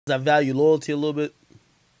I value loyalty a little bit.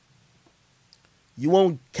 You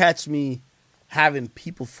won't catch me having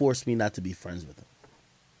people force me not to be friends with them.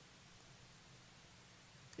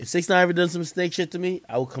 If 6ix9ine ever done some snake shit to me,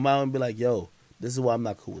 I will come out and be like, yo, this is why I'm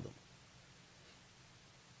not cool with him.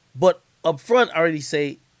 But up front, I already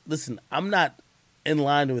say, listen, I'm not in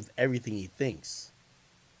line with everything he thinks.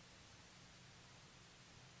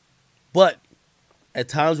 But at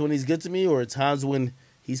times when he's good to me or at times when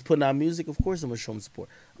he's putting out music, of course I'm going to show him support.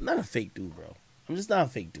 I'm not a fake dude, bro. I'm just not a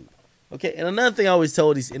fake dude. Okay? And another thing I always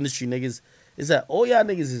tell these industry niggas is that all y'all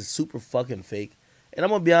niggas is super fucking fake. And I'm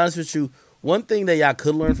going to be honest with you. One thing that y'all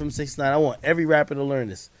could learn from 6ix9ine, I want every rapper to learn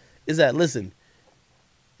this, is that, listen,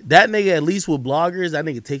 that nigga, at least with bloggers, that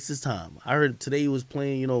nigga takes his time. I heard today he was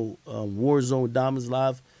playing, Warzone with Diamonds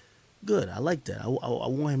Live. Good. I like that. I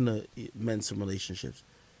want him to mend some relationships.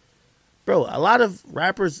 Bro, a lot of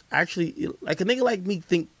rappers actually, like a nigga like Meek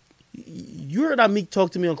think, you heard how Meek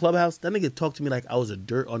talk to me on Clubhouse? That nigga talked to me like I was a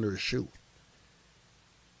dirt under a shoe.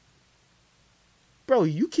 Bro,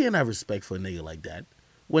 you can't have respect for a nigga like that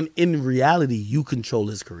when in reality you control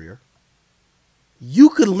his career.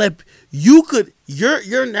 Your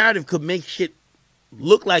narrative could make shit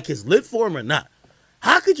look like it's lit for him or not.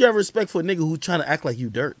 How could you have respect for a nigga who's trying to act like you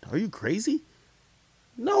dirt? Are you crazy?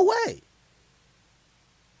 No way.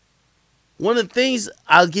 One of the things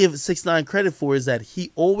I'll give 6ix9ine credit for is that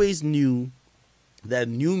he always knew that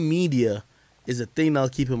new media is a thing that'll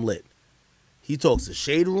keep him lit. He talks to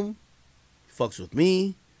Shade Room. He fucks with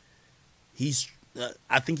me.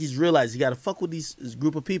 I think he's realized he got to fuck with this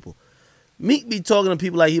group of people. Meek be talking to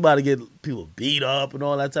people like he about to get people beat up and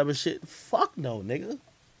all that type of shit. Fuck no, nigga.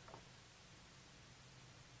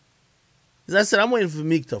 As I said, I'm waiting for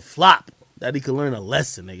Meek to flop, that he can learn a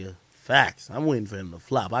lesson, nigga. Facts. I'm waiting for him to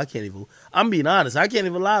flop. I'm being honest. I can't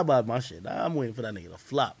even lie about my shit. I'm waiting for that nigga to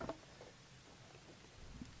flop.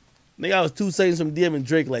 Nigga, I was 2 seconds from DMing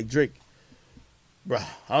Drake like, Drake, bruh,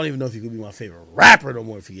 I don't even know if you could be my favorite rapper no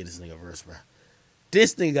more if you get this nigga verse, bruh.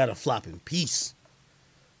 This nigga got to flop in peace.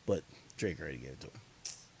 But Drake already gave it to him.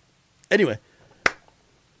 Anyway.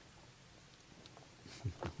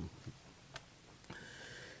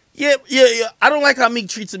 Yeah. I don't like how Meek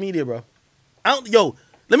treats the media, bro.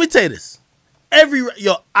 Let me tell you this. I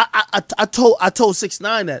told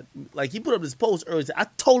 6ix9ine that, like, he put up this post earlier. I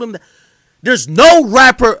told him that there's no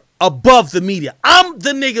rapper above the media. I'm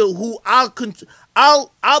the nigga who I'll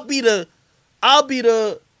be the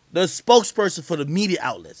spokesperson for the media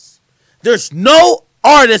outlets. There's no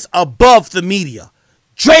artist above the media.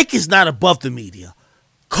 Drake is not above the media.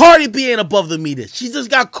 Cardi B ain't above the media. She just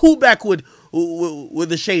got cool back with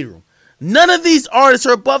the Shade Room. None of these artists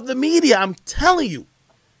are above the media. I'm telling you.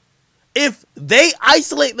 If they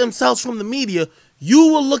isolate themselves from the media, you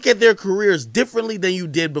will look at their careers differently than you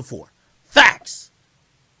did before. Facts.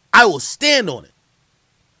 I will stand on it.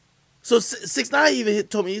 So 6ix9ine even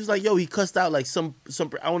told me, he was like, yo, he cussed out like some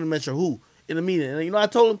I want to mention who in the meeting. And I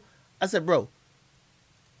told him, I said, bro,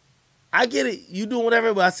 I get it. You doing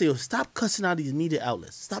whatever, but I say, yo, stop cussing out these media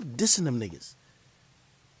outlets. Stop dissing them niggas.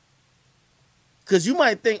 Because you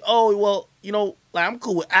might think, oh, well, like I'm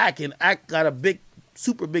cool with Ak, and Ak got a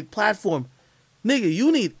super big platform. Nigga,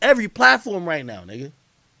 you need every platform right now, nigga.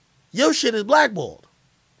 Your shit is blackballed.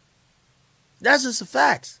 That's just a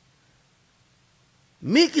fact.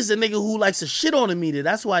 Meek is a nigga who likes to shit on the media.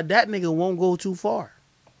 That's why that nigga won't go too far.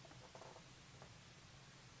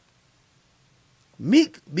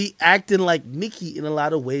 Meek be acting like Nicki in a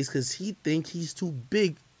lot of ways because he think he's too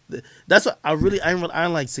big. That's what I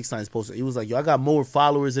don't like 6ix9ine's poster. He was like, yo, I got more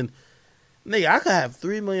followers and nigga, I could have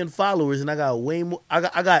 3 million followers and I got way more.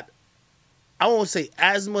 I won't say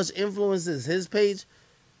as much influence as his page,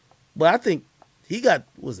 but I think he got,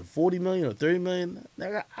 was it 40 million or 30 million? I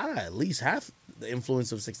got at least half the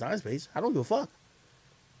influence of 6ix9ine's page. I don't give a fuck.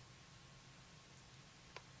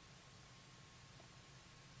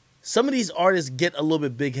 Some of these artists get a little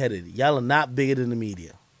bit big-headed. Y'all are not bigger than the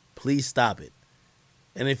media. Please stop it.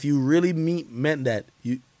 And if you really meant that,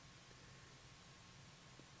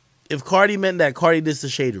 if Cardi meant that, Cardi did the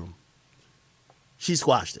Shade Room. She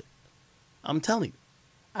squashed it. I'm telling you.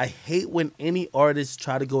 I hate when any artists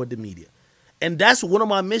try to go at the media. And that's one of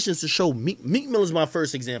my missions to show Meek. Meek Mill is my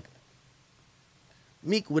first example.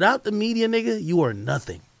 Meek, without the media, nigga, you are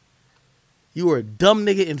nothing. You are a dumb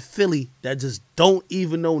nigga in Philly that just don't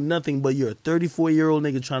even know nothing, but you're a 34-year-old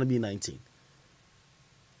nigga trying to be 19.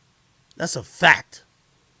 That's a fact.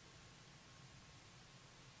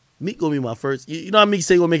 Meek gonna be my first. You know how Meek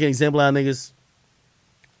say gonna make an example out of niggas?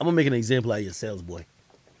 I'm gonna make an example out of your sales boy.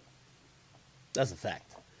 That's a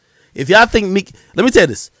fact. If y'all think Meek, let me tell you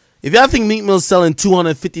this. If y'all think Meek Mill's selling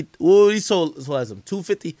 250, well, he sold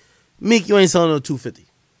 250. Meek, you ain't selling no 250.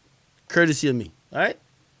 Courtesy of me, all right?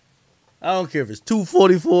 I don't care if it's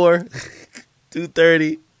 244,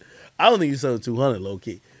 230. I don't think you're selling 200, low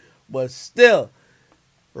key. But still,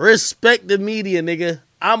 respect the media, nigga.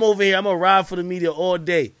 I'm over here. I'm going to ride for the media all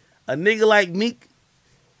day. A nigga like Meek,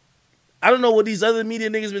 I don't know what these other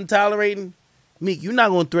media niggas been tolerating. Meek, you're not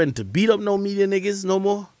going to threaten to beat up no media niggas no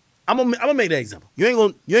more. I'm gonna make that example. You ain't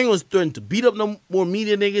gonna threaten to beat up no more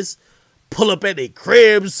media niggas, pull up at their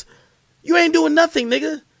cribs. You ain't doing nothing,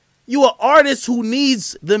 nigga. You an artist who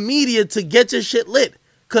needs the media to get your shit lit.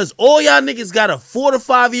 Cause all y'all niggas got a 4 to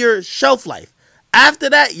 5 year shelf life. After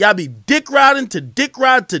that, y'all be dick riding to dick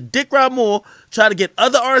ride more, try to get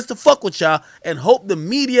other artists to fuck with y'all and hope the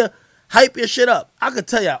media hype your shit up. I could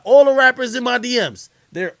tell y'all, all the rappers in my DMs,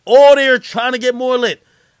 they're all there trying to get more lit.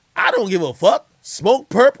 I don't give a fuck. Smoke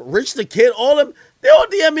Perp, Rich the Kid, all of them, they all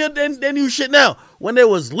DM me their new shit now. When they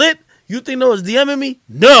was lit, you think they was DMing me?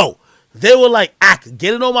 No. They were like,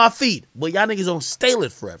 get it on my feed. But y'all niggas don't stay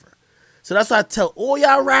lit forever. So that's why I tell all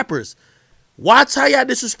y'all rappers, watch how y'all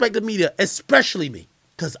disrespect the media, especially me.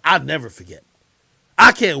 Because I never forget.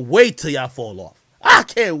 I can't wait till y'all fall off. I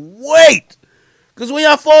can't wait. Because when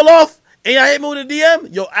y'all fall off and y'all hit me with a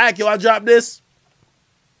DM, yo, I dropped this.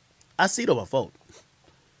 I see it on my phone.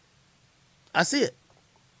 I see it.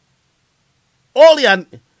 All y'all,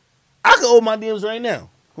 I can open my DMs right now.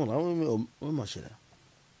 Hold on, let me open my shit out.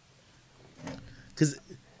 Because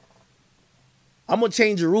I'm going to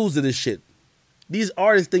change the rules of this shit. These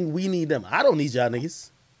artists think we need them. I don't need y'all niggas.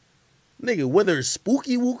 Nigga, whether it's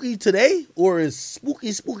spooky wooky today or it's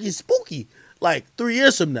spooky like 3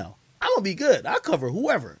 years from now, I'm going to be good. I'll cover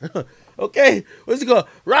whoever. Okay? What's it called?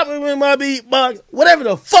 Rapping with my beatbox. Whatever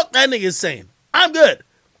the fuck that nigga is saying. I'm good.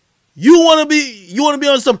 You wanna be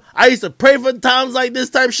on some I used to pray for times like this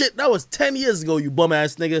type shit? That was 10 years ago, you bum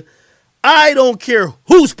ass nigga. I don't care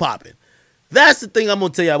who's popping. That's the thing I'm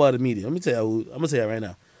gonna tell you about the media. I'm gonna tell you right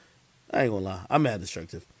now. I ain't gonna lie. I'm mad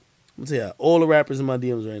destructive. I'm gonna tell you all the rappers in my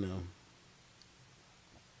DMs right now.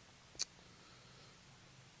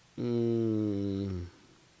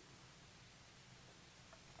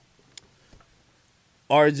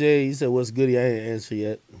 RJ, he said, what's goody? I ain't answer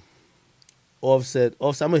yet. Offset,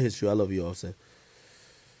 I'm gonna hit you. I love you, Offset.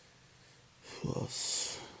 Who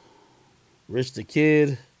else? Rich the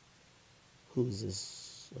Kid. Who's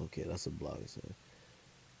this? Okay, that's a blog.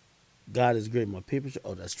 God is great. My paper.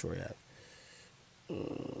 Oh, that's Troy Ave.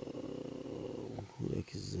 Who the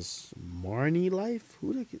heck is this? Marnie Life?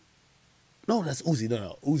 Who the heck is? No, that's Uzi.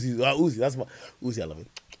 No. Uzi. That's my Uzi. I love it.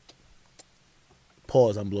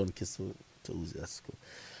 Pause. I'm blowing a kiss to Uzi. That's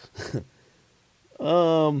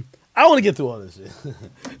cool. I want to get through all this shit.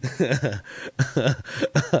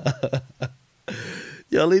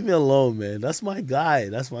 Yo, leave me alone, man. That's my guy.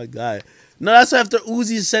 No, that's after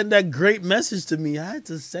Uzi sent that great message to me. I had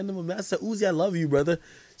to send him a message. I said, Uzi, I love you, brother.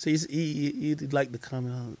 So he'd like to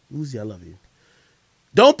comment on, Uzi, I love you.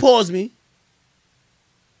 Don't pause me.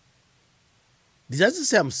 Did I just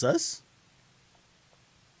say I'm sus?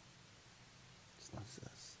 It's not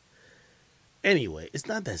sus. Anyway, it's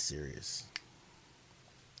not that serious.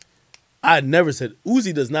 I never said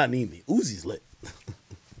Uzi does not need me. Uzi's lit.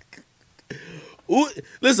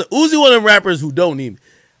 Listen, Uzi one of them rappers who don't need me.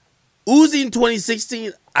 Uzi in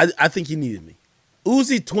 2016, I think he needed me.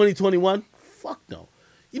 Uzi 2021, fuck no.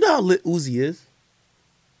 You know how lit Uzi is?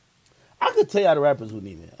 I could tell you how the rappers who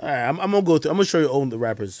need me. All right, I'm gonna go through. I'm gonna show you all the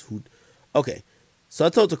rappers who. Okay, so I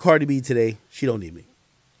talked to Cardi B today. She don't need me.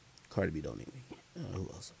 Cardi B don't need me. Who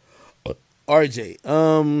else? RJ.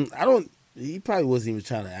 I don't. He probably wasn't even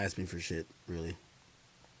trying to ask me for shit, really.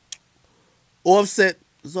 Offset.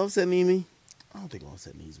 Does Offset need me? I don't think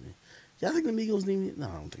Offset needs me. Y'all think the Migos need me? No,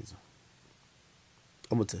 I don't think so.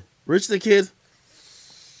 I'm gonna tell you. Rich the Kid.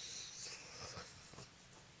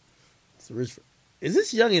 It's Rich. Is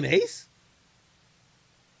this Young and Ace?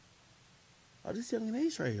 Oh, this Young and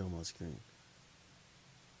Ace right here on my screen.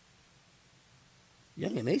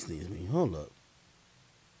 Young and Ace needs me. Hold up.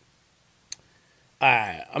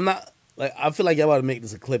 Alright, I'm not. Like, I feel like y'all about to make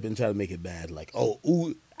this a clip and try to make it bad. Like, oh,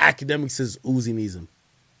 Akademiks says Uzi needs him.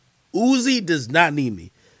 Uzi does not need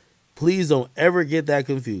me. Please don't ever get that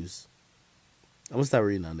confused. I'm going to start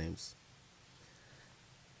reading our names.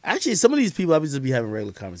 Actually, some of these people I would just be having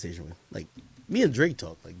regular conversation with. Like, me and Drake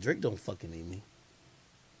talk. Like, Drake don't fucking need me.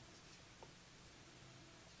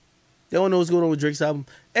 Y'all know what's going on with Drake's album?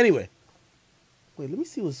 Anyway. Wait, let me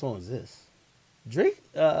see what song is this. Drake,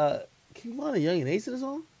 can you find a Young and Ace in the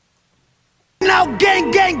song? Now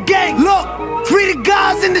gang, gang, gang. Look, free the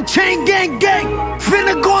guys in the chain gang, gang.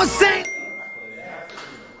 Finna go insane.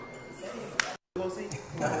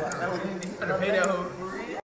 Better pay that hoe.